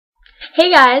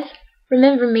Hey guys,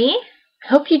 remember me? I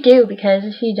hope you do, because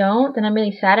if you don't, then I'm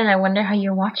really sad and I wonder how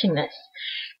you're watching this.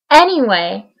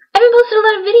 Anyway, I've been posting a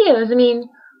lot of videos.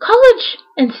 College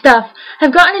and stuff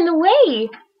have gotten in the way.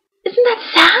 Isn't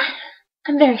that sad?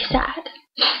 I'm very sad.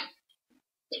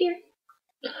 Tear.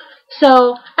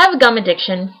 So, I have a gum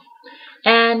addiction,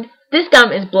 and this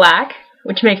gum is black,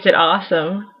 which makes it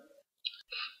awesome.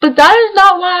 But that is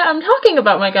not why I'm talking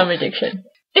about my gum addiction.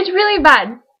 It's really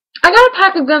bad. I got a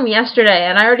pack of gum yesterday,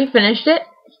 and I already finished it.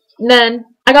 Then,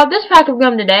 I got this pack of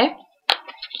gum today.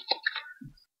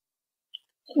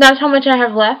 That's how much I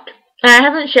have left, and I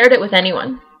haven't shared it with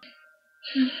anyone.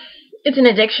 It's an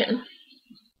addiction.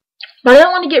 But I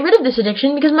don't want to get rid of this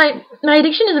addiction because my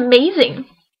addiction is amazing.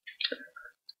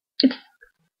 It's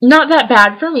not that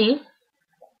bad for me,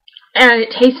 and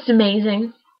it tastes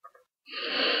amazing.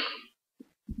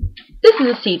 This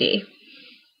is a CD.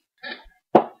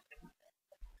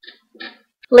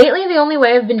 Lately, the only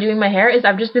way I've been doing my hair is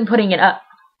I've just been putting it up.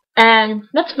 And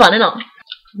that's fun and all.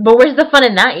 But where's the fun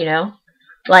in that, you know?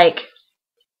 Like,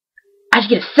 I should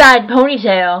get a side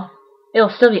ponytail. It'll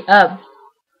still be up,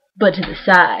 but to the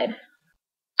side.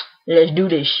 Let's do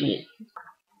this shit.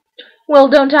 Well,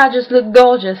 don't I just look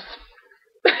gorgeous?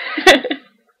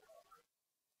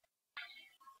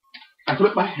 I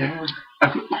flip my hair.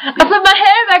 I flip my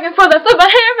hair back and forth. I flip my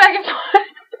hair back and forth.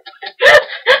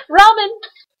 Ramen.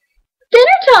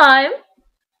 Dinner time.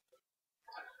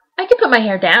 I can put my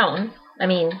hair down.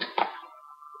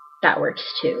 That works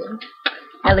too.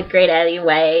 I look great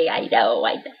anyway. I know.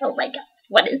 Oh my god.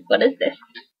 What is this?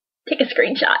 Take a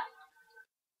screenshot.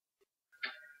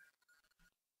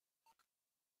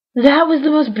 That was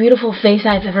the most beautiful face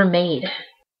I've ever made.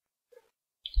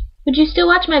 Would you still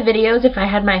watch my videos if I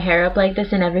had my hair up like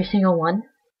this in every single one?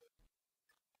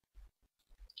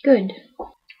 Good.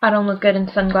 I don't look good in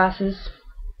sunglasses.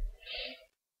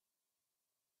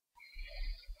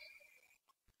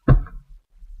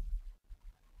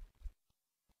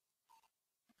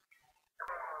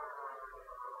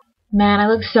 Man, I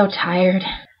look so tired.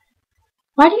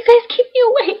 Why do you guys keep me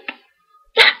awake?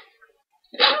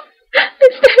 I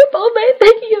stay up all night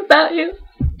thinking about you.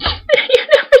 You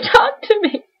never talk to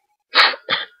me.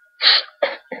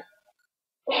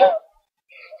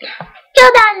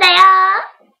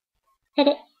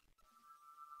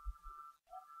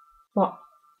 What?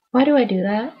 Why do I do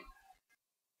that?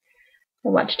 I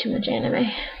watch too much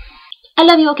anime. I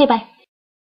love you. Okay, bye.